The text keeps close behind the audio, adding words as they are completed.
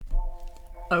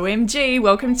OMG,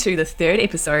 welcome to the third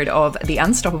episode of the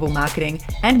Unstoppable Marketing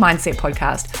and Mindset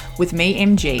podcast with me,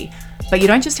 MG. But you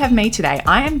don't just have me today.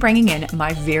 I am bringing in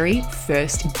my very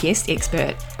first guest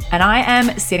expert, and I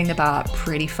am setting the bar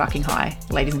pretty fucking high,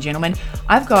 ladies and gentlemen.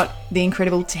 I've got the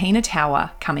incredible Tina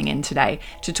Tower coming in today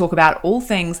to talk about all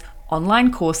things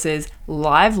online courses,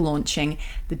 live launching,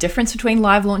 the difference between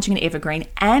live launching and Evergreen,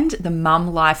 and the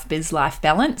mum life, biz life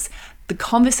balance. The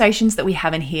conversations that we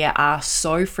have in here are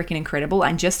so freaking incredible.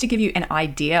 And just to give you an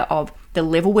idea of the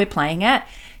level we're playing at,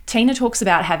 Tina talks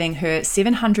about having her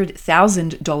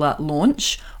 $700,000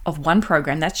 launch of one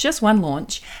program, that's just one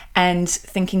launch, and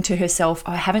thinking to herself,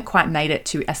 I haven't quite made it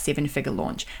to a seven-figure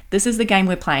launch. This is the game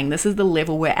we're playing. This is the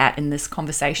level we're at in this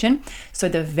conversation. So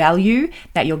the value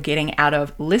that you're getting out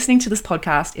of listening to this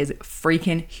podcast is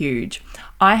freaking huge.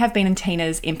 I have been in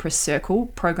Tina's Empress Circle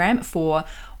program for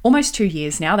almost 2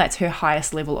 years now. That's her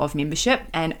highest level of membership.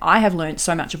 And I have learned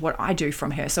so much of what I do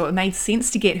from her. So it made sense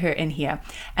to get her in here.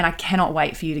 And I cannot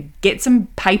wait for you to get some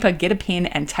paper, get a pen,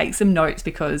 and take some notes,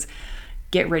 because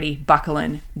get ready, buckle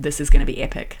in. This is going to be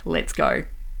epic. Let's go.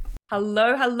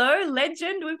 Hello,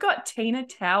 legend. We've got Tina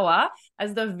Tower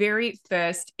as the very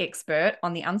first expert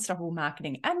on the Unstoppable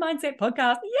Marketing and Mindset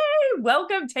podcast. Yay!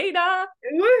 Welcome, Tina.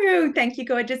 Woo! Thank you,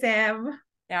 gorgeous Em.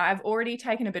 Now, I've already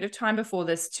taken a bit of time before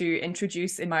this to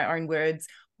introduce in my own words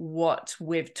what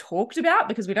we've talked about,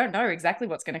 because we don't know exactly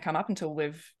what's going to come up until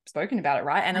we've spoken about it,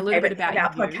 right? And a little bit about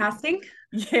podcasting.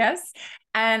 Yes.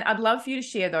 And I'd love for you to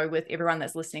share, though, with everyone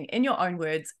that's listening, in your own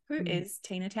words, who is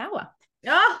Tina Tower?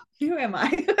 Who am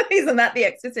I? Isn't that the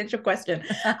existential question?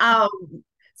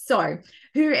 So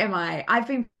who am I? I've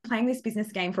been playing this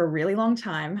business game for a really long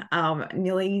time,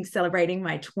 nearly celebrating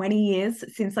my 20 years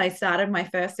since I started my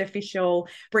first official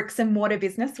bricks and mortar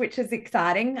business, which is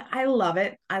exciting. I love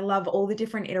it. I love all the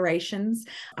different iterations.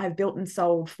 I've built and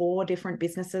sold 4 different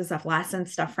businesses. I've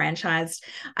licensed, I've franchised.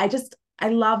 I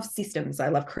love systems. I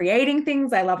love creating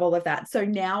things. I love all of that. So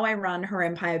now I run Her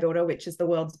Empire Builder, which is the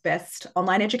world's best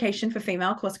online education for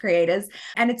female course creators.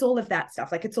 And it's all of that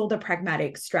stuff. Like, it's all the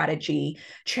pragmatic strategy,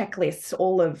 checklists,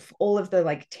 all of the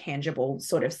like tangible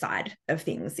sort of side of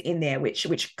things in there,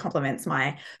 which complements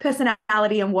my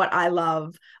personality and what I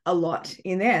love a lot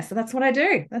in there. So that's what I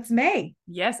do. That's me.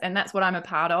 Yes. And that's what I'm a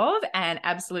part of, and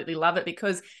absolutely love it,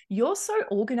 because you're so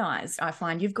organized. I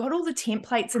find you've got all the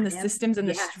templates and the systems and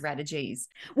the strategies.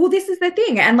 Well, this is the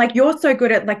thing. And like, you're so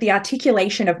good at like the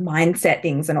articulation of mindset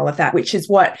things and all of that, which is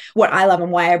what I love,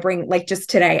 and why I bring, like, just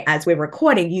today as we're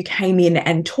recording, you came in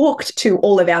and talked to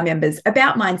all of our members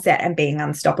about mindset and being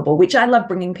unstoppable, which I love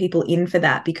bringing people in for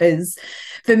that, because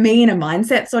for me, in a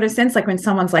mindset sort of sense, like when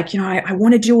someone's like, I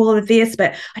want to do all of this,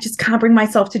 but I just can't bring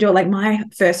myself to do it. Like, my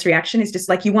first reaction is just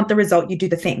like, you want the result, you do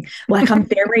the thing. Like, I'm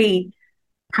very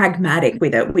pragmatic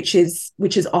with it, which is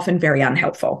often very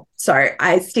unhelpful. So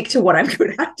I stick to what I'm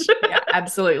good at. Yeah,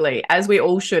 absolutely, as we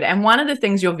all should. And one of the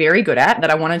things you're very good at that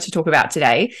I wanted to talk about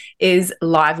today is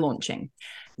live launching,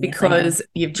 because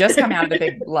you've just come out of a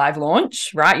big live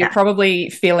launch, right? You're probably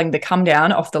feeling the come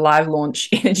down off the live launch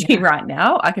energy right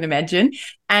now, I can imagine.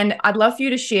 And I'd love for you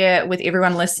to share with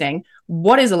everyone listening,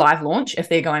 what is a live launch? If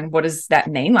they're going, what does that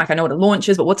mean? Like, I know what a launch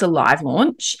is, but what's a live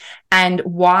launch? And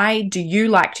why do you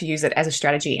like to use it as a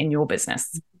strategy in your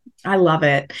business? I love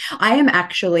it. I'm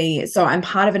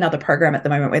part of another program at the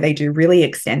moment where they do really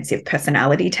extensive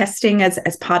personality testing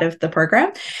as part of the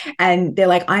program. And they're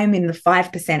like, I am in the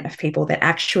 5% of people that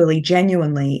actually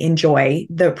genuinely enjoy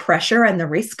the pressure and the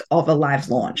risk of a live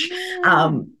launch,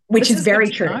 which is very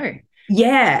true.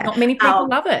 Yeah. Not many people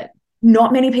love it.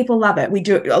 Not many people love it.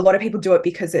 A lot of people do it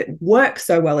because it works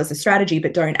so well as a strategy,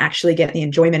 but don't actually get the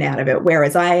enjoyment out of it.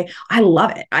 Whereas I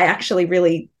love it. I actually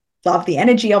really love the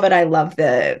energy of it. I love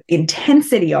the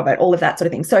intensity of it, all of that sort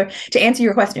of thing. So to answer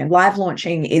your question, live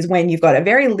launching is when you've got a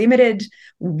very limited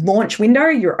launch window,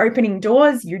 you're opening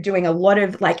doors, you're doing a lot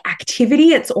of like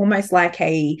activity. It's almost like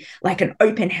an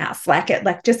open house,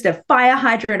 like just a fire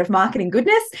hydrant of marketing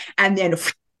goodness. And then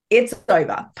it's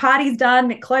over. Party's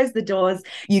done. Close the doors.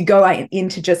 You go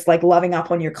into just like loving up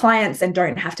on your clients and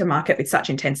don't have to market with such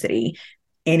intensity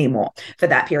anymore for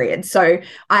that period. So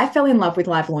I fell in love with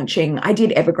live launching. I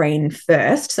did Evergreen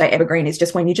first. So Evergreen is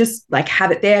just when you just like have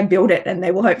it there, build it, and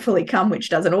they will hopefully come, which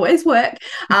doesn't always work.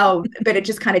 But it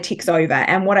just kind of ticks over.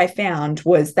 And what I found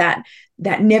was that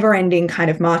never ending kind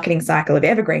of marketing cycle of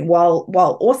Evergreen, while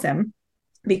awesome,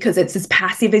 because it's as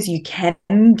passive as you can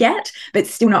get, but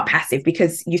still not passive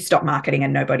because you stop marketing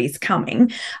and nobody's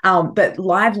coming. But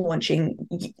live launching,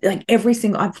 like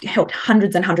I've helped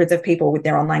hundreds and hundreds of people with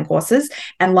their online courses,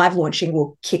 and live launching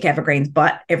will kick Evergreen's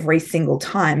butt every single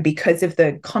time because of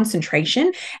the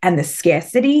concentration and the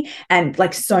scarcity and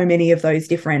like so many of those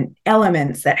different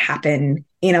elements that happen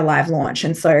in a live launch.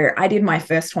 And so I did my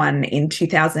first one in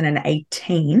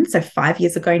 2018, so 5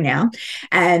 years ago now,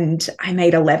 and I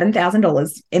made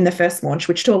 $11,000 in the first launch,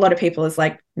 which to a lot of people is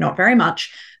like not very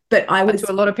much. But to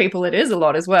a lot of people, it is a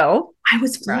lot as well. I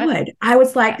was floored. Right? I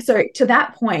was like, so to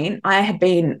that point, I'd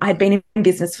been in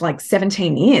business for like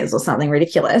 17 years or something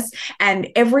ridiculous. And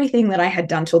everything that I had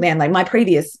done till then, like my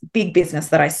previous big business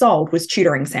that I sold was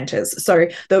tutoring centers. So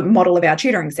the model of our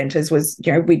tutoring centers was,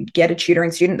 we'd get a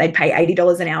tutoring student, they'd pay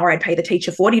 $80 an hour, I'd pay the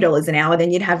teacher $40 an hour,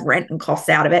 then you'd have rent and costs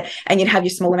out of it, and you'd have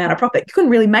your small amount of profit. You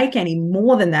couldn't really make any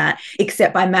more than that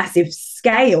except by massive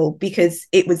scale because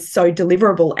it was so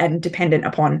deliverable and dependent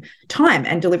upon time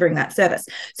and delivering that service.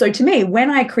 So to me,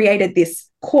 when I created this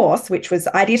course, which was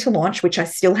Idea to Launch, which I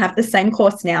still have the same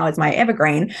course now as my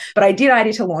Evergreen, but I did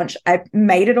Idea to Launch. I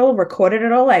made it all, recorded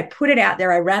it all. I put it out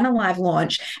there. I ran a live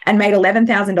launch and made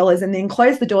 $11,000 and then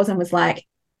closed the doors and was like,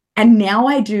 and now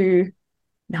I do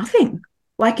nothing.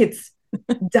 Like it's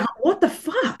done. What the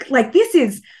fuck? Like this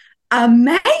is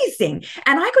amazing.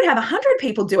 And I could have 100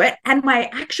 people do it and my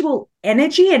actual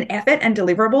energy and effort and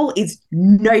deliverable is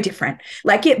no different.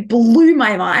 Like it blew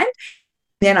my mind.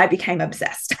 Then I became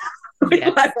obsessed with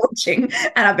live launching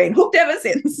and I've been hooked ever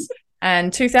since.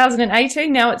 And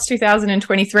 2018, now it's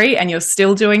 2023 and you're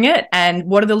still doing it. And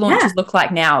what do the launches look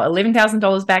like now?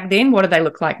 $11,000 back then, what do they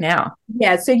look like now?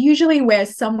 Yeah, so usually we're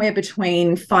somewhere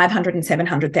between 500 and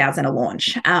 700,000 a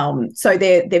launch. So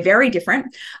they're very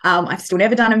different. I've still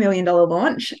never done $1 million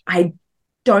launch. I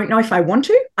don't know if I want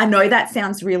to. I know that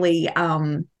sounds really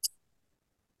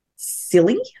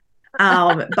silly.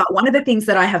 But one of the things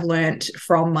that I have learned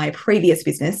from my previous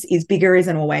business is bigger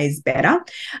isn't always better.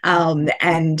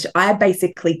 And I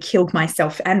basically killed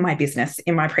myself and my business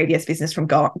in my previous business from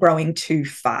growing too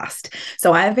fast.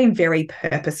 So I have been very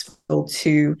purposeful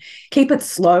to keep it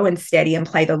slow and steady and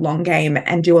play the long game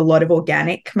and do a lot of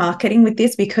organic marketing with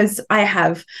this because I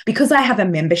have a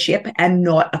membership and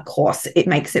not a course. It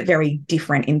makes it very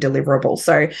different in deliverable.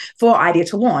 So for Idea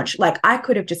to Launch, like I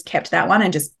could have just kept that one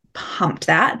and just pumped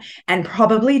that and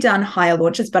probably done higher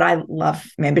launches, but I love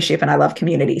membership and I love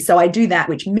community. So I do that,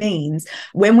 which means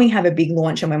when we have a big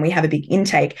launch and when we have a big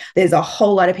intake, there's a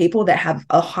whole lot of people that have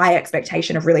a high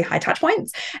expectation of really high touch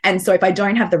points. And so if I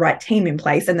don't have the right team in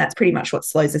place, and that's pretty much what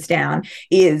slows us down,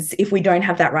 is if we don't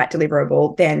have that right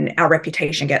deliverable, then our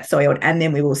reputation gets soiled and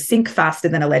then we will sink faster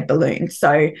than a lead balloon.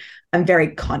 So I'm very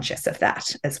conscious of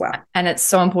that as well. And it's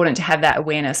so important to have that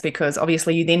awareness because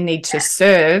obviously you then need to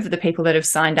serve the people that have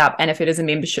signed up. And if it is a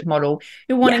membership model,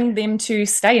 you're wanting them to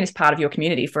stay as part of your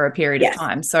community for a period of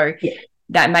time. So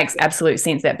that makes absolute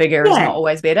sense that bigger is not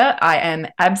always better. I am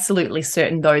absolutely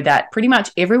certain, though, that pretty much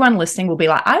everyone listening will be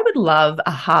like, I would love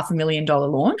a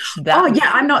 $500,000 launch.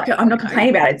 I'm not complaining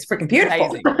about it. It's freaking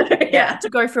beautiful. To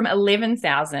go from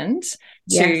 11,000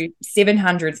 to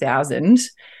 700,000 in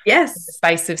the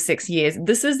space of 6 years.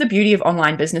 This is the beauty of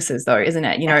online businesses, though, isn't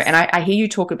it? And I hear you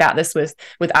talk about this with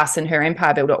us and her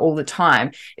Empire Builder all the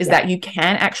time, is that you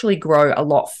can actually grow a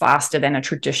lot faster than a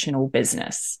traditional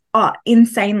business. Oh,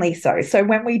 insanely so. So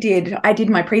when I did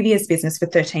my previous business for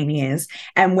 13 years.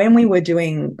 And when we were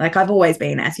doing, like I've always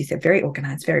been, as you said, very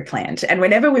organized, very planned. And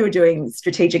whenever we were doing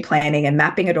strategic planning and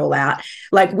mapping it all out,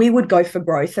 like we would go for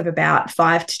growth of about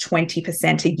 5 to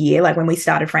 20% a year. Like when we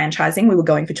started franchising, we were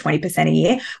going for 20% a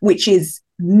year, which is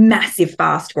massive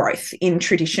fast growth in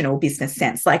traditional business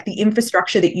sense. Like the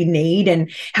infrastructure that you need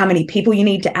and how many people you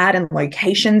need to add and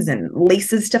locations and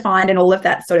leases to find and all of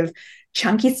that sort of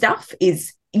chunky stuff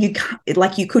is you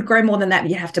could grow more than that, but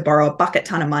you have to borrow a bucket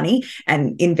ton of money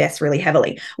and invest really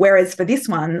heavily. Whereas for this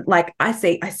one, like I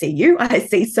see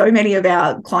so many of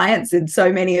our clients and so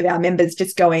many of our members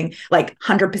just going like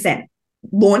 100%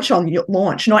 launch on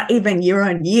launch, not even year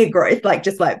on year growth, like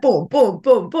just like boom, boom,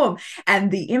 boom, boom. And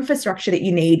the infrastructure that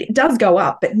you need does go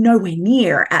up, but nowhere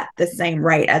near at the same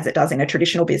rate as it does in a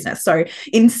traditional business. So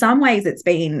in some ways, it's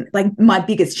been like my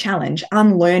biggest challenge,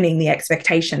 unlearning the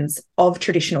expectations of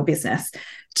traditional business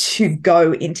to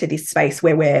go into this space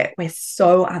where we're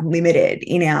so unlimited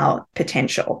in our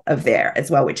potential of there as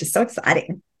well, which is so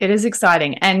exciting. It is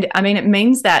exciting. And I mean, it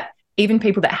means that even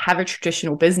people that have a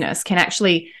traditional business can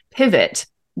actually pivot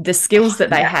the skills that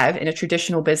they have in a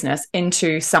traditional business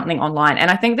into something online.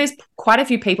 And I think there's quite a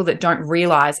few people that don't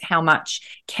realize how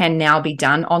much can now be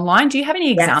done online. Do you have any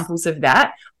examples of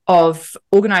that? of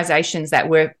organizations that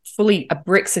were fully a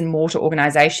bricks and mortar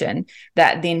organization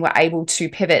that then were able to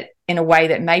pivot in a way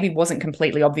that maybe wasn't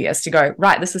completely obvious, to go,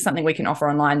 right, this is something we can offer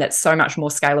online that's so much more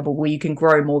scalable, where you can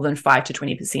grow more than 5 to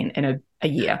 20% in a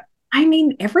year? I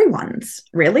mean, everyone's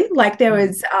really. Like, there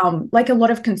was like a lot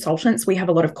of consultants. We have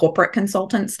a lot of corporate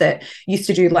consultants that used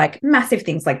to do like massive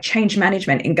things like change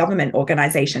management in government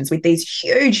organizations with these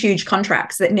huge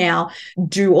contracts that now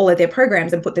do all of their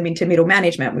programs and put them into middle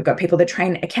management. We've got people that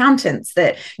train accountants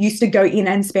that used to go in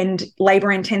and spend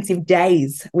labor intensive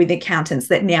days with accountants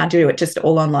that now do it just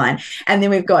all online. And then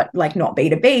we've got like, not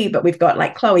B2B, but we've got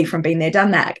like Chloe from Been There,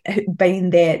 Done That,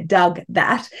 Dug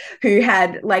That, who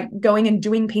had like going and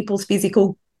doing people's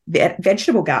physical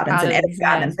vegetable gardens and edible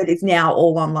gardens that is now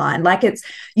all online. Like, it's,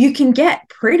 you can get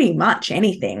pretty much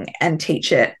anything and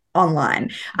teach it online.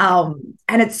 And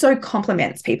it so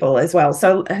complements people as well.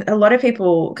 So a lot of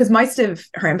people, because most of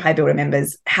her Empire Builder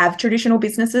members have traditional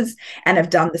businesses and have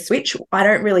done the switch, I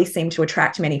don't really seem to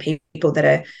attract many people that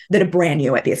are brand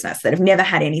new at business, that have never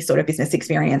had any sort of business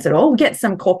experience at all. We get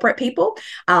some corporate people,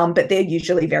 but they're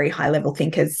usually very high level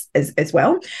thinkers as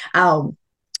well.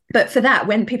 But for that,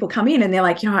 when people come in and they're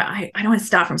like, I don't want to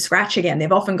start from scratch again,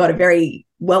 they've often got a very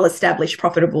well-established,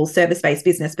 profitable service-based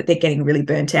business, but they're getting really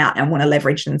burnt out and want to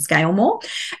leverage and scale more.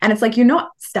 And it's like, you're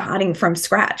not starting from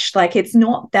scratch. Like, it's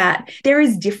not that. There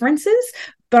is differences,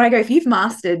 but I go, if you've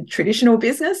mastered traditional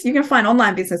business, you can find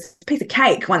online business a piece of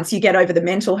cake once you get over the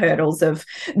mental hurdles of,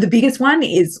 the biggest one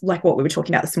is like what we were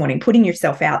talking about this morning, putting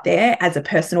yourself out there as a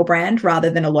personal brand, rather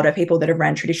than a lot of people that have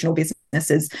ran traditional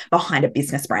businesses behind a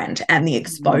business brand, and the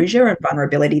exposure and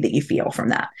vulnerability that you feel from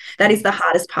that. That is the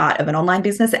hardest part of an online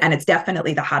business, and it's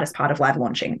definitely the hardest part of live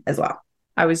launching as well.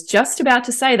 I was just about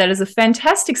to say that is a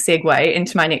fantastic segue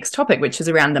into my next topic, which is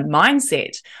around the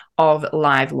mindset of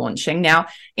live launching. Now,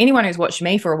 anyone who's watched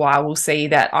me for a while will see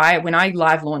that when I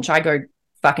live launch, I go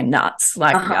fucking nuts.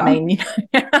 Like, I mean,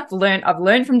 I've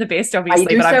learned from the best,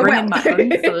 obviously, but I bring in my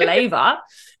own flavor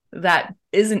that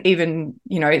isn't even,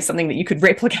 something that you could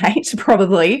replicate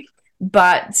probably.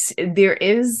 But there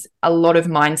is a lot of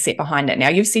mindset behind it. Now,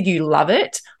 you've said you love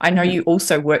it. I know you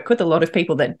also work with a lot of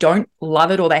people that don't love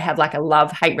it, or they have like a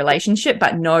love-hate relationship,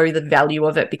 but know the value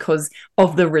of it because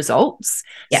of the results.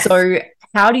 Yes. So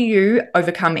how do you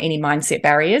overcome any mindset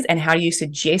barriers, and how do you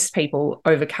suggest people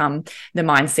overcome the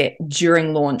mindset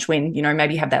during launch when,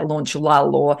 maybe you have that launch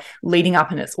lull or leading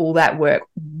up and it's all that work?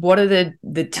 What are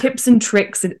the tips and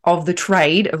tricks of the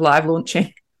trade of live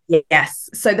launching? Yes.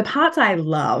 So the parts I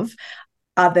love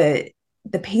are the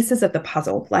pieces of the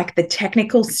puzzle, like the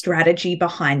technical strategy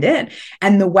behind it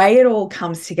and the way it all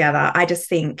comes together. I just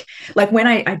think, like, when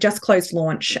I just closed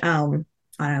launch, I don't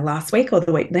know, last week or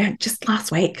the week, just last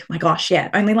week. My gosh, yeah,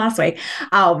 only last week.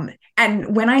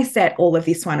 And when I set all of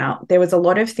this one up, there was a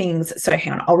lot of things. So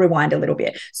hang on, I'll rewind a little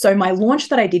bit. So my launch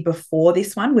that I did before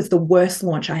this one was the worst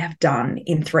launch I have done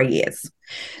in 3 years.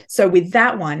 So with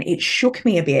that one, it shook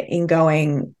me a bit in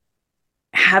going,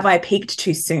 have I peaked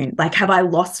too soon? Like, have I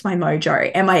lost my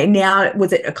mojo?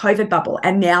 Was it a COVID bubble?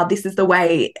 And now this is the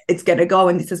way it's going to go,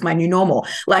 and this is my new normal.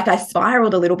 Like, I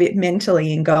spiraled a little bit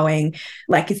mentally in going,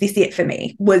 like, is this it for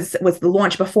me? Was the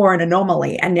launch before an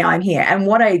anomaly, and now I'm here? And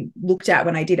what I looked at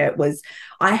when I did it was,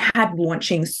 I had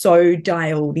launching so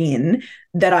dialed in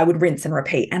that I would rinse and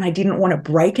repeat, and I didn't want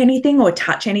to break anything or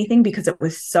touch anything because it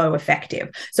was so effective.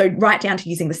 So right down to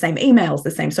using the same emails,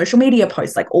 the same social media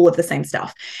posts, like all of the same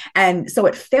stuff. And so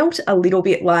it felt a little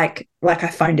bit like I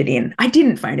phoned it in. I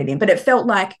didn't phone it in, but it felt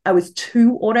like I was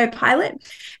too autopilot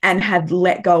and had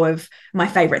let go of my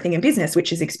favorite thing in business,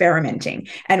 which is experimenting.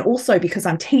 And also because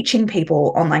I'm teaching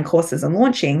people online courses and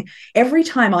launching, every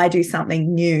time I do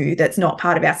something new that's not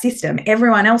part of our system,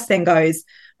 everyone else then goes,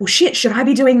 well, shit, should I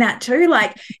be doing that too?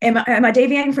 Like, am I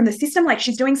deviating from the system? Like,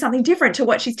 she's doing something different to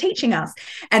what she's teaching us.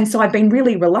 And so I've been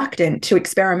really reluctant to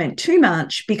experiment too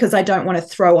much because I don't want to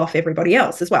throw off everybody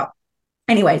else as well.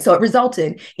 Anyway, so it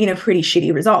resulted in a pretty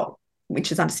shitty result,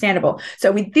 which is understandable.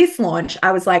 So with this launch,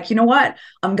 I was like, you know what?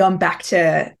 I'm going back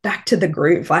to the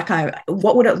groove. Like,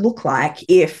 what would it look like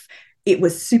if it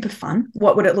was super fun?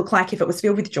 What would it look like if it was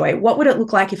filled with joy? What would it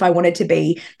look like if I wanted to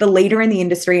be the leader in the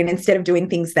industry, and instead of doing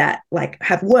things that like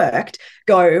have worked,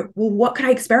 go, well, what could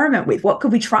I experiment with? What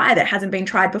could we try that hasn't been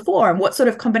tried before? And what sort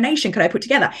of combination could I put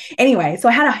together? Anyway, so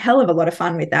I had a hell of a lot of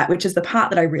fun with that, which is the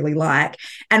part that I really like.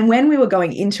 And when we were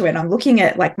going into it, I'm looking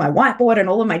at like my whiteboard and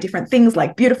all of my different things,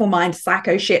 like beautiful mind,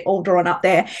 psycho shit all drawn up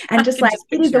there. And just like,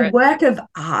 it is a work of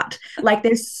art. Like,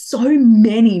 there's so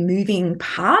many moving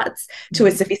parts to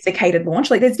a sophisticated sophisticated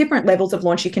launch. Like there's different levels of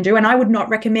launch you can do. And I would not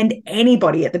recommend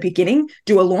anybody at the beginning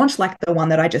do a launch like the one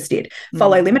that I just did.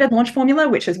 Follow limited launch formula,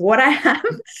 which is what I have.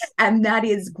 And that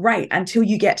is great until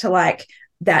you get to like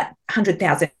that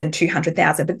 100,000,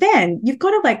 200,000. But then you've got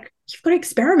to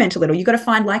experiment a little. You've got to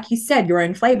find, like you said, your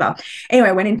own flavor. Anyway,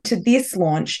 I went into this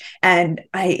launch and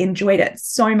I enjoyed it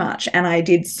so much. And I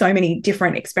did so many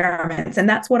different experiments. And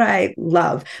that's what I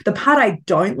love. The part I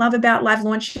don't love about live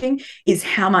launching is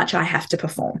how much I have to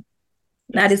perform.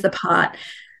 That is the part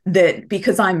that,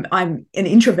 because I'm an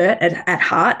introvert at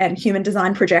heart and human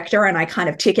design projector, and I kind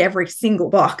of tick every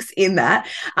single box in that.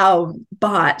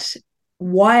 But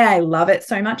why I love it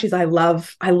so much is I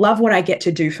love what I get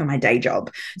to do for my day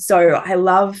job. So I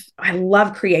love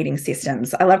creating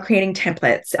systems. I love creating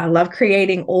templates. I love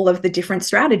creating all of the different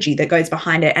strategy that goes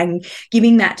behind it and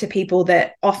giving that to people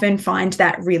that often find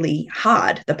that really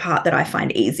hard, the part that I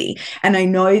find easy. And I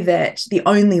know that the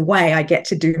only way I get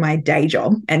to do my day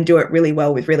job and do it really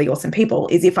well with really awesome people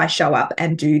is if I show up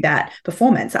and do that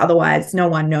performance. Otherwise, no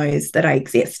one knows that I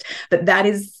exist. But that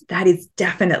is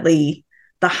definitely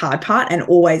the hard part, and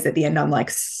always at the end I'm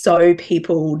like so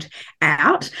peopled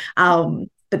out, but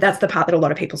that's the part that a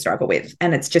lot of people struggle with,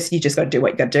 and it's just, you just got to do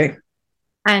what you got to do.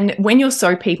 And when you're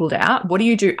so peopled out, what do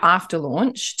you do after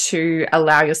launch to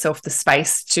allow yourself the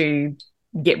space to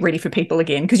get ready for people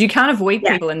again? Because you can't avoid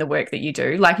people in the work that you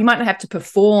do. Like you might not have to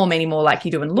perform anymore like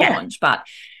you do in launch, but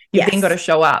you've then got to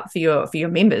show up for your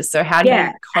members. So how do you cope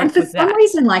with that? And for some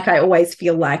reason, like I always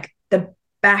feel like the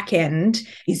back end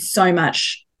is so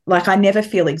much, like I never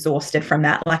feel exhausted from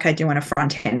that like I do on a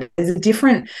front end. There's a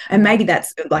different, and maybe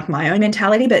that's like my own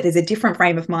mentality, but there's a different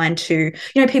frame of mind to,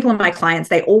 people in my clients,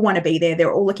 they all want to be there.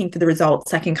 They're all looking for the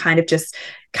results. I can kind of just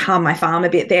calm my farm a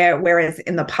bit there. Whereas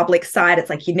in the public side,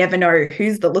 it's like you never know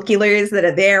who's the looky-loos that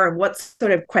are there and what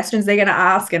sort of questions they're going to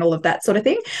ask and all of that sort of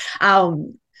thing.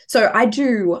 So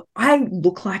I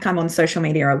look like I'm on social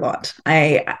media a lot.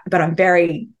 But I'm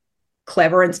very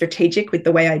clever and strategic with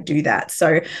the way I do that.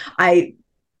 So I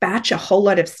batch a whole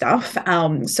lot of stuff.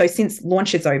 So since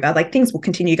launch is over, like things will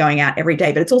continue going out every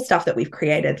day, but it's all stuff that we've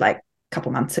created like a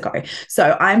couple months ago.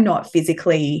 So I'm not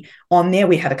physically on there.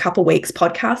 We have a couple weeks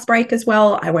podcast break as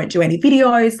well. I won't do any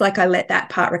videos, like I let that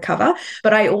part recover,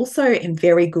 but I also am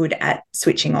very good at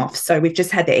switching off. So we've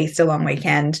just had the Easter long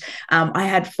weekend. I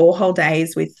had 4 whole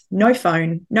days with no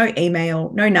phone, no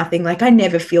email, no nothing. Like I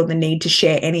never feel the need to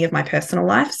share any of my personal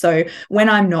life. So when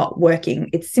I'm not working,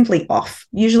 it's simply off.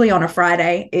 Usually on a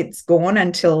Friday, it's gone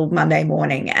until Monday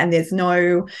morning, and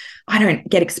I don't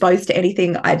get exposed to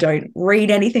anything. I don't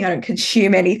read anything. I don't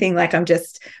consume anything. Like I'm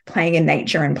just playing in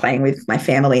nature and playing with my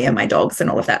family and my dogs and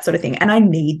all of that sort of thing. And I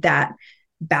need that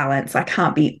balance. I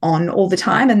can't be on all the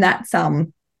time. And that's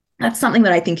something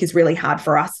that I think is really hard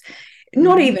for us,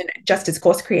 not even just as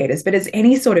course creators, but as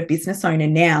any sort of business owner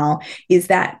now, is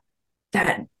that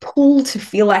pull to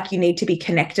feel like you need to be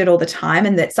connected all the time,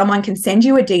 and that someone can send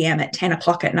you a DM at 10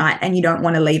 o'clock at night and you don't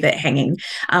want to leave it hanging.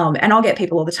 And I'll get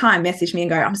people all the time message me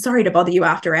and go, I'm sorry to bother you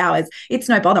after hours. It's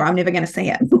no bother. I'm never going to see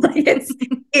it. Like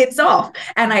it's off.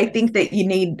 And I think that you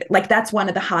need, like, that's one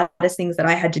of the hardest things that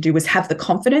I had to do, was have the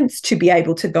confidence to be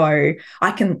able to go,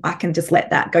 I can just let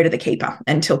that go to the keeper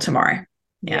until tomorrow.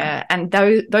 Yeah. And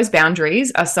those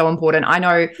boundaries are so important. I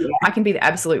know I can be the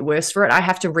absolute worst for it. I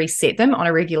have to reset them on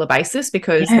a regular basis,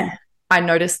 because I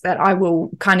notice that I will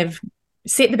kind of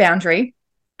set the boundary,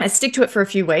 I stick to it for a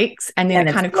few weeks, and then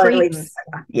it kind of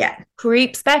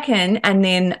creeps back in, and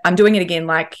then I'm doing it again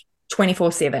like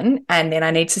 24/7, and then I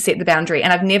need to set the boundary.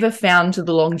 And I've never found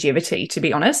the longevity, to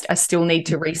be honest. I still need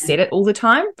to reset it all the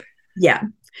time. Yeah.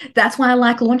 That's why I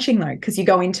like launching though, because you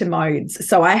go into modes.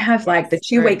 So I have like the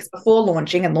 2 weeks before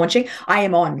launching and launching, I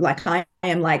am on, like I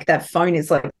am like, that phone is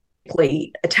like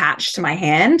attached to my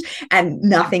hand and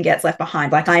nothing gets left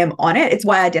behind. Like I am on it. It's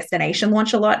why I destination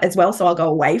launch a lot as well. So I'll go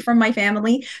away from my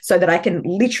family so that I can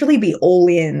literally be all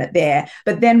in there.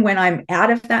 But then when I'm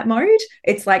out of that mode,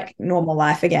 it's like normal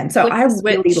life again. So I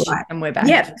really like, and we're back.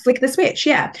 Yeah, flick the switch.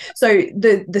 Yeah. So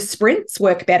the sprints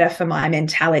work better for my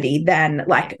mentality than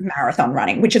like marathon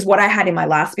running, which is what I had in my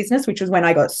last business, which was when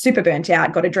I got super burnt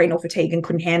out, got adrenal fatigue and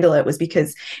couldn't handle it, was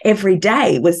because every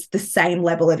day was the same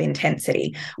level of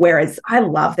intensity. Whereas I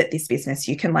love that this business,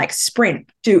 you can like sprint,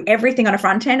 do everything on a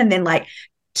front end, and then like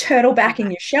turtle back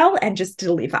in your shell and just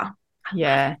deliver.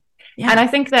 Yeah. And I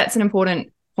think that's an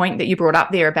important point that you brought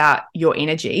up there about your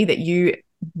energy, that you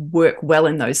work well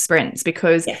in those sprints,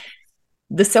 because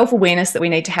the self-awareness that we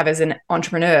need to have as an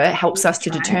entrepreneur helps us to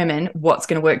determine what's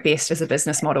going to work best as a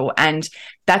business model. And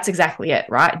that's exactly it,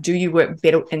 right? Do you work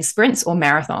better in sprints or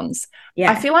marathons?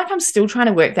 I feel like I'm still trying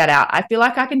to work that out. I feel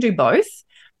like I can do both,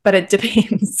 but it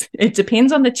depends. It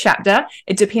depends on the chapter.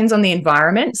 It depends on the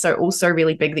environment. So also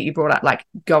really big that you brought up, like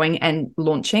going and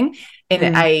launching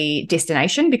in a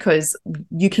destination, because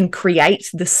you can create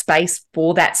the space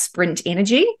for that sprint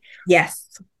energy. Yes.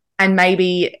 And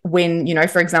maybe when,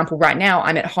 for example, right now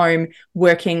I'm at home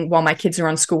working while my kids are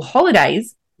on school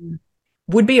holidays,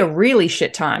 would be a really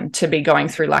shit time to be going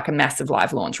through like a massive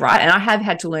live launch, right? And I have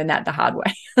had to learn that the hard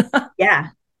way. Yeah.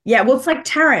 Yeah. Well, it's like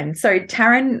Taryn. So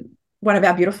Taryn, one of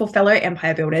our beautiful fellow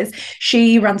empire builders,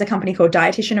 she runs a company called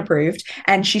Dietitian Approved,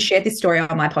 and she shared this story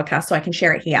on my podcast, so I can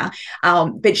share it here.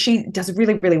 But she does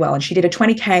really, really well, and she did a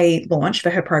 20K launch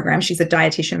for her program. She's a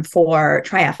dietitian for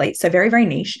triathletes, so very, very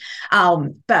niche.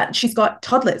 But she's got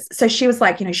toddlers, so she was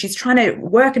like, she's trying to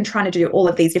work and trying to do all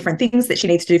of these different things that she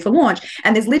needs to do for launch,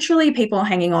 and there's literally people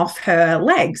hanging off her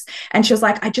legs. And she was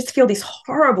like, I just feel this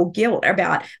horrible guilt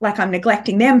about like I'm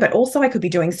neglecting them, but also I could be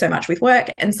doing so much with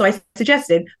work. And so I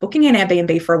suggested booking an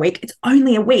Airbnb for a week. It's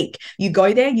only a week. You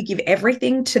go there, you give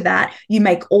everything to that, you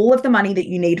make all of the money that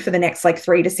you need for the next like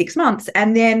 3 to 6 months,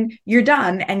 and then you're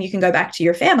done and you can go back to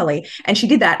your family. And she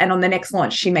did that. And on the next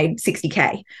launch, she made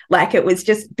 60K. Like, it was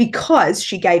just because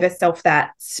she gave herself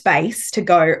that space to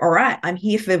go, all right, I'm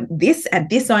here for this and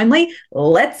this only.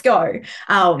 Let's go.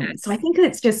 So I think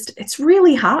it's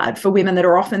really hard for women that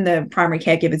are often the primary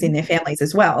caregivers in their families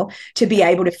as well, to be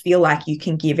able to feel like you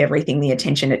can give everything the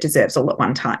attention it deserves all at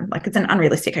one time. Like, it's an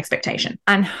unrealistic expectation.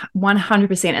 And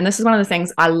 100%. And this is one of the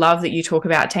things I love that you talk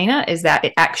about, Tina, is that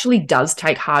it actually does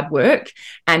take hard work,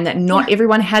 and that not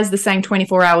everyone has the same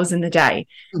 24 hours in the day.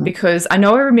 Because I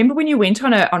remember when you went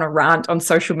on a rant on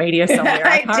social media somewhere,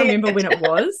 I can't remember when it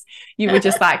was, you were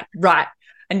just like, right.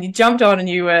 And you jumped on and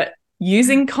you were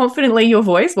using confidently your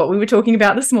voice, what we were talking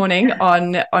about this morning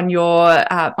on our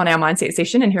mindset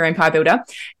session in Hero Empire Builder,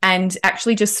 and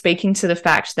actually just speaking to the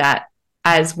fact that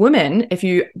as women,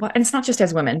 and it's not just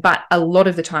as women, but a lot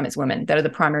of the time it's women that are the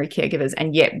primary caregivers.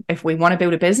 And yet, if we want to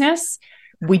build a business,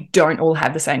 we don't all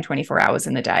have the same 24 hours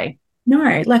in the day.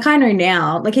 No, like I know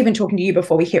now, like even talking to you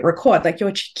before we hit record, like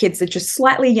your kids are just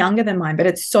slightly younger than mine, but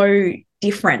it's so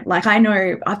different. Like I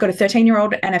know I've got a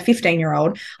 13-year-old and a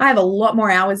 15-year-old. I have a lot more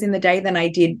hours in the day than I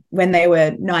did when they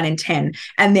were 9 and 10.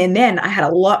 And then I had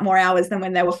a lot more hours than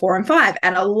when they were 4 and 5,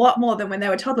 and a lot more than when they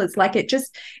were toddlers. Like, it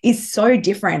just is so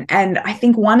different. And I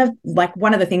think one of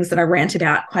the things that I ranted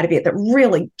out quite a bit that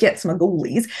really gets my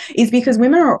ghoulies is because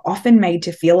women are often made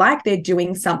to feel like they're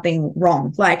doing something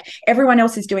wrong. Like, everyone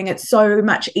else is doing it so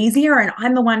much easier, and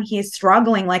I'm the one here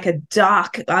struggling like a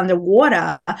duck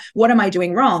underwater. What am I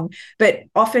doing wrong? But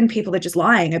often people are just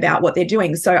lying about what they're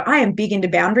doing. So I am big into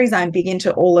boundaries. I'm big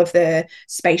into all of the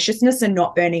spaciousness and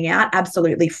not burning out.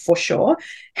 Absolutely, for sure.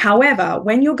 However,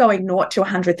 when you're going 0 to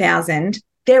 100,000,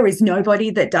 there is nobody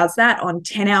that does that on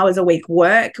 10 hours a week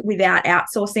work without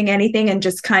outsourcing anything and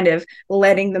just kind of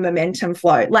letting the momentum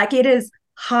flow. Like, it is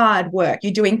hard work.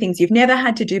 You're doing things you've never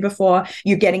had to do before.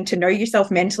 You're getting to know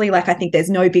yourself mentally. Like, I think there's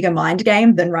no bigger mind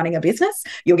game than running a business.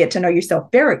 You'll get to know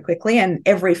yourself very quickly, and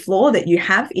every flaw that you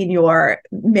have in your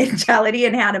mentality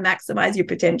and how to maximize your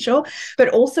potential. But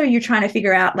also, you're trying to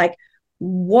figure out, like,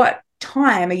 what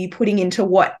time are you putting into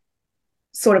what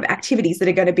sort of activities that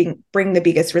are going to bring the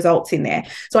biggest results in there.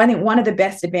 So I think one of the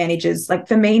best advantages, like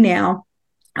for me now,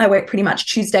 I work pretty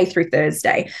much Tuesday through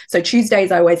Thursday. So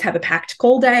Tuesdays, I always have a packed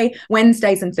call day.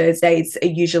 Wednesdays and Thursdays are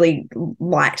usually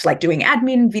light, like doing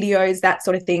admin, videos, that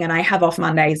sort of thing. And I have off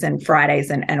Mondays and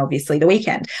Fridays and obviously the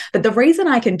weekend. But the reason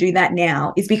I can do that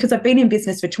now is because I've been in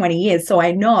business for 20 years. So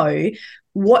I know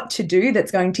what to do that's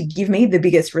going to give me the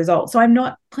biggest results. So I'm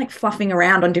not like fluffing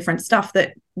around on different stuff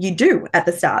that you do at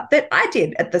the start, that I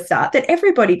did at the start, that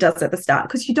everybody does at the start,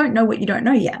 because you don't know what you don't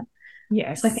know yet.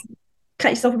 Yes. So I think cut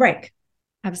yourself a break.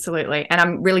 Absolutely. And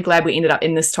I'm really glad we ended up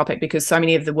in this topic, because so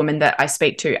many of the women that I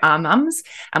speak to are mums,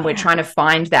 and we're trying to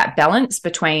find that balance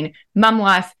between mum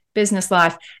life, business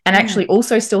life, and actually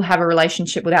also still have a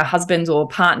relationship with our husbands or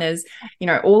partners,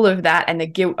 all of that, and the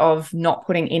guilt of not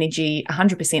putting energy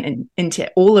 100%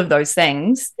 into all of those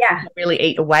things really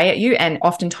eat away at you. And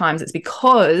oftentimes it's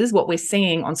because what we're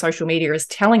seeing on social media is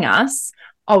telling us,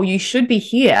 oh, you should be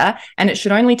here and it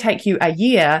should only take you a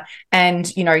year,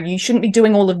 and you shouldn't be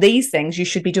doing all of these things, you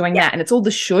should be doing that. And it's all the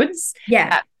shoulds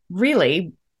that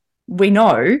really we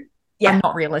know are Yeah.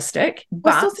 not realistic.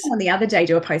 I saw But someone the other day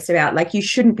do a post about like you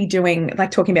shouldn't be doing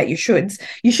like talking about you shouldn't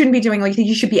be doing like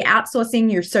you should be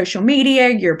outsourcing your social media,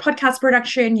 your podcast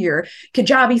production, your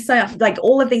Kajabi stuff, like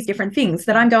all of these different things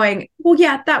that I'm going, well,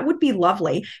 yeah, that would be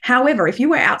lovely. However, if you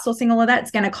were outsourcing all of that,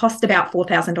 it's going to cost about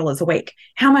 $4,000 a week.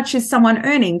 How much is someone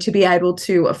earning to be able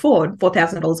to afford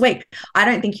 $4,000 a week? I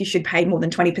don't think you should pay more than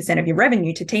 20% of your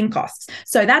revenue to team costs.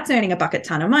 So that's earning a bucket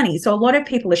ton of money. So a lot of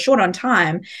people are short on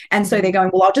time. And so they're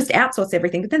going, well, I'll just outsource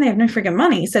everything, but then they have no frigging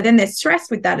money. So then they're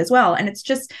stressed with that as well. And it's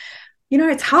just,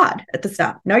 it's hard at the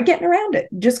start. No getting around it.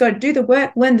 Just got to do the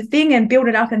work, learn the thing and build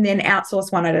it up and then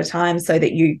outsource one at a time so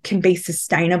that you can be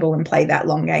sustainable and play that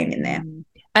long game in there.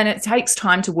 And it takes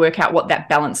time to work out what that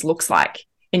balance looks like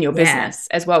in your business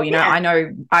as well. I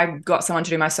know I got someone to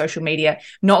do my social media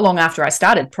not long after I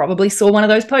started, probably saw one of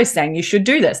those posts saying you should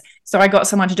do this. So I got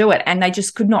someone to do it and they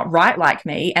just could not write like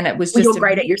me. And it was just you're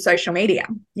great at your social media.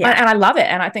 Yeah. And I love it.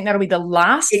 And I think that'll be the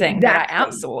last thing that I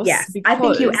outsource. Yes. I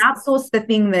think you outsource the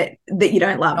thing that you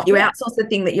don't love. You outsource the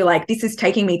thing that you're like, this is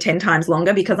taking me 10 times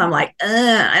longer because I'm like,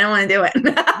 I don't want to do it.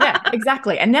 Yeah,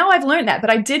 exactly. And now I've learned that, but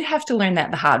I did have to learn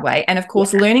that the hard way. And of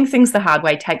course, learning things the hard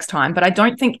way takes time, but I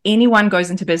don't think anyone goes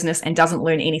into business and doesn't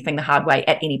learn anything the hard way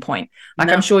at any point. Like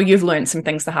I'm sure you've learned some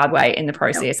things the hard way in the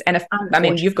process. And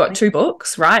you've got 2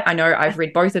 books, right? I know I've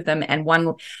read both of them, and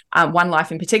One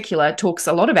Life in particular talks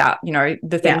a lot you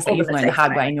the things that you've learned the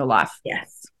hard way in your life.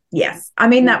 Yes. I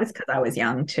mean, that was because I was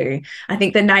young too. I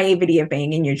think the naivety of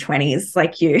being in your 20s,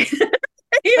 like you.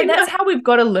 And that's how we've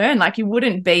got to learn. Like you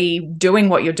wouldn't be doing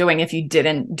what you're doing if you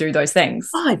didn't do those things.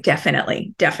 Oh,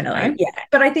 definitely. Right? Yeah.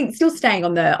 But I think still staying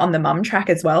on the mum track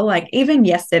as well. Like even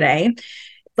yesterday,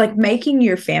 like making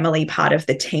your family part of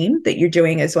the team that you're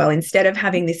doing as well, instead of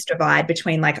having this divide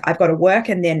between like I've got to work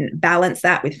and then balance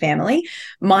that with family.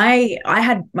 I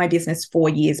had my business 4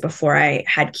 years before I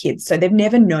had kids, so they've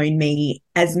never known me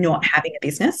as not having a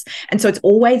business, and so it's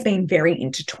always been very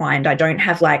intertwined. I don't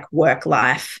have like work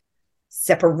life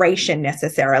separation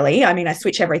necessarily. I mean, I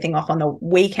switch everything off on the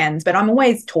weekends, but I'm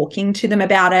always talking to them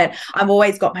about it. I've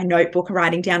always got my notebook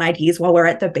writing down ideas while we're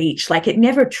at the beach. Like it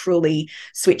never truly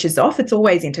switches off. It's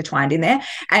always intertwined in there.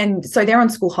 And so they're on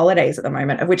school holidays at the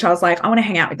moment, of which I was like, I want to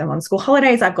hang out with them on school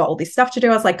holidays. I've got all this stuff to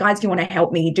do. I was like, guys, do you want to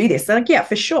help me do this? They're like, yeah,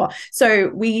 for sure. So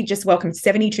we just welcomed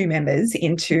 72 members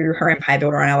into her Empire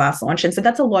Builder on our last launch. And so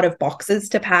that's a lot of boxes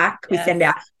to pack. We send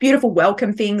out beautiful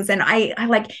welcome things. And I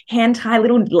like hand tie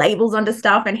little labels onto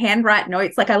stuff and handwrite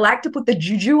notes. Like I like to put the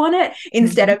juju on it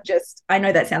instead of just, I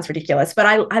know that sounds ridiculous, but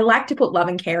I like to put love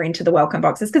and care into the welcome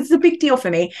boxes because it's a big deal for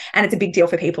me and it's a big deal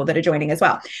for people that are joining as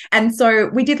well. And so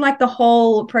we did like the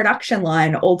whole production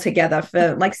line all together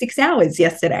for like 6 hours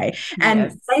yesterday.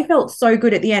 And they felt so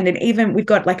good at the end. And even we've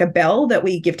got like a bell that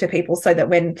we give to people so that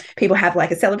when people have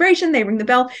like a celebration, they ring the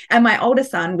bell. And my older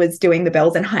son was doing the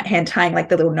bells and hand tying like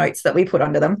the little notes that we put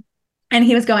under them. And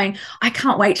he was going, I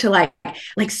can't wait to like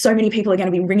so many people are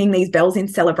going to be ringing these bells in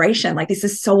celebration. Like, this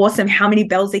is so awesome. How many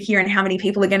bells are here and how many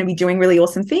people are going to be doing really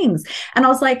awesome things. And I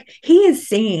was like, he is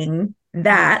seeing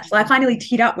that. Like I nearly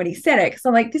teared up when he said it. So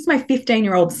like, this is my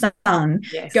 15-year-old son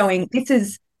going,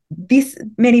 this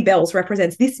many bells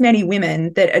represents this many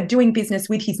women that are doing business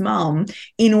with his mom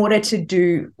in order to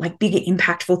do like bigger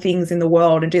impactful things in the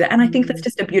world and do that. And I think that's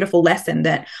just a beautiful lesson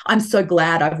that I'm so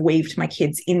glad I've weaved my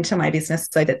kids into my business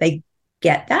so that they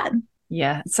get that.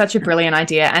 Yeah, such a brilliant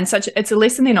idea, and it's a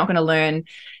lesson they're not going to learn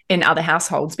in other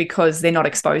households because they're not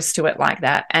exposed to it like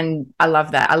that. And I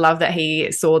love that. I love that he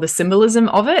saw the symbolism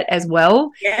of it as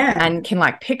well, and can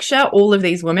like picture all of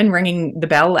these women ringing the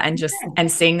bell and just and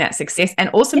seeing that success. And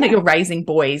awesome that you're raising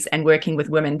boys and working with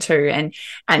women too, and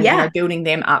building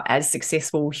them up as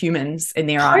successful humans in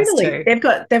their eyes too.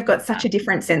 They've got such a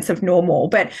different sense of normal,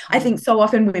 but I think so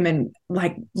often women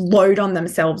like load on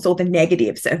themselves all the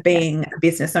negatives of being a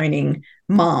business owning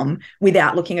mom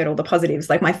without looking at all the positives.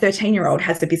 Like my 13-year-old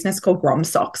has a business called Grom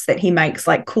Socks that he makes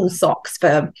like cool socks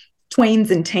for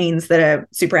tweens and teens that are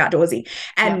super outdoorsy.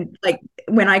 And like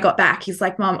when I got back, he's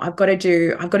like, Mom, I've got to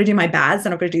do my BAS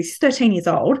and I've got to do, he's 13 years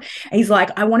old. And he's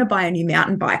like, I want to buy a new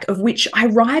mountain bike, of which I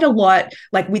ride a lot,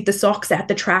 like with the socks at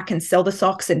the track and sell the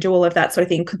socks and do all of that sort of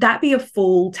thing. Could that be a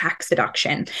full tax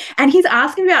deduction? And he's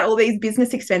asking about all these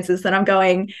business expenses that I'm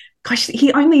going, gosh,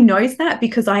 he only knows that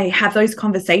because I have those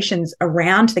conversations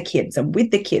around the kids and with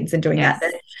the kids and doing that.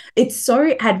 It's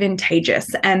so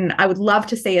advantageous. And I would love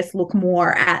to see us look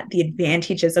more at the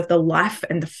advantages of the life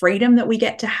and the freedom that we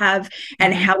get to have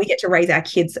and how we get to raise our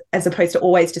kids, as opposed to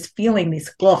always just feeling this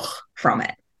from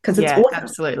it. because it's Yeah, awesome.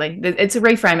 absolutely. It's a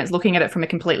reframe. It's looking at it from a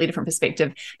completely different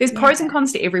perspective. There's pros and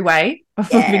cons to every way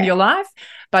of living your life.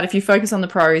 But if you focus on the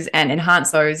pros and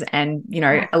enhance those and,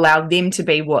 allow them to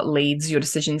be what leads your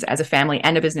decisions as a family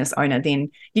and a business owner, then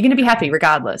you're going to be happy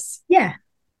regardless. Yeah.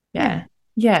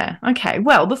 Yeah. Okay.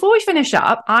 Well, before we finish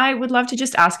up, I would love to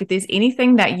just ask if there's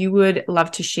anything that you would love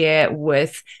to share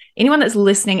with anyone that's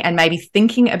listening and maybe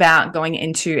thinking about going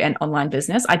into an online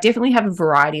business. I definitely have a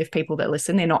variety of people that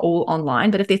listen. They're not all online,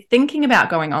 but if they're thinking about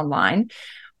going online,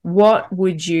 what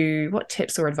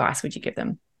tips or advice would you give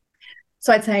them?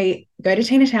 So I'd say go to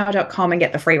tinatower.com and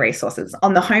get the free resources.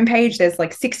 On the homepage, there's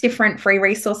like 6 different free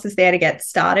resources there to get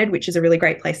started, which is a really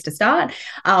great place to start.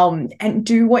 And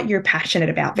do what you're passionate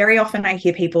about. Very often I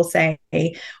hear people say,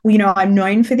 well, I'm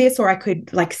known for this, or I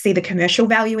could like see the commercial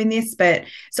value in this. But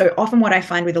so often what I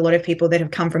find with a lot of people that have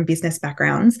come from business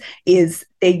backgrounds is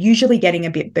they're usually getting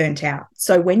a bit burnt out.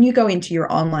 So when you go into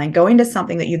your online, go into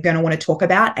something that you're going to want to talk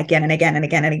about again and again and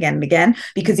again and again and again.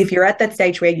 Because if you're at that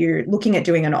stage where you're looking at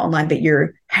doing an online, but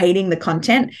you're hating the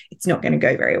content, it's not going to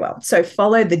go very well. So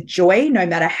follow the joy, no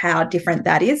matter how different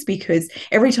that is, because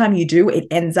every time you do, it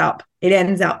ends up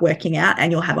working out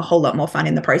and you'll have a whole lot more fun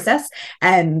in the process.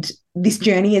 And this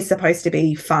journey is supposed to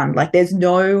be fun. Like there is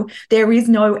no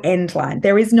end line.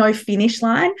 There is no finish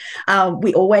line.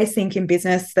 We always think in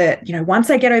business that, once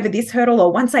I get over this hurdle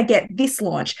or once I get this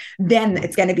launch, then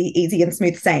it's going to be easy and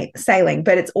smooth sailing.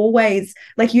 But it's always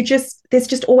like there's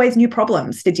just always new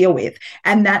problems to deal with.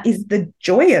 And that is the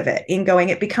joy of it in going,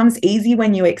 it becomes easy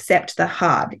when you accept the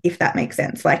hard, if that makes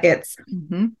sense. Like it's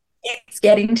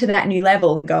getting to that new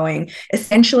level, going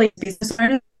essentially business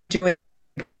owners doing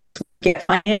get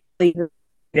financially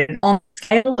on the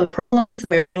scale of problems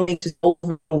we're willing to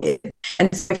solve with.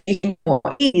 And so if you can more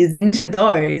ease into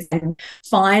those and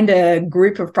find a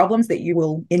group of problems that you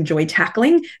will enjoy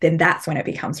tackling, then that's when it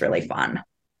becomes really fun.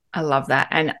 I love that.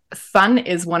 And fun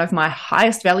is one of my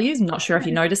highest values. I'm not sure if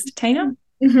you noticed, Tina.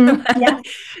 Yeah.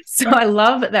 So I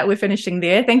love that we're finishing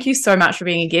there. Thank you so much for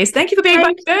being a guest. Thank you for being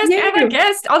my first ever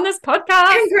guest on this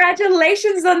podcast.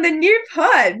 Congratulations on the new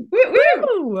pod.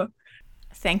 Woo-woo.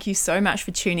 Thank you so much for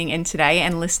tuning in today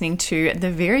and listening to the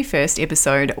very first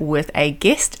episode with a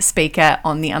guest speaker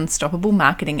on the Unstoppable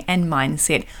Marketing and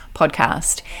Mindset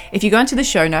podcast. If you go into the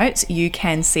show notes, you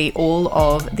can see all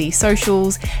of the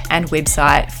socials and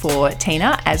website for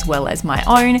Tina as well as my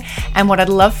own. And what I'd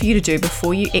love for you to do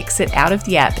before you exit out of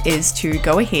the app is to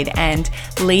go ahead and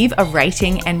leave a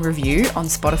rating and review on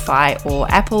Spotify or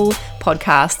Apple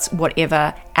Podcasts,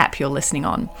 whatever app you're listening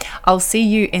on. I'll see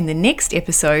you in the next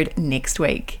episode next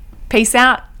week. Peace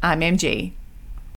out. I'm MG.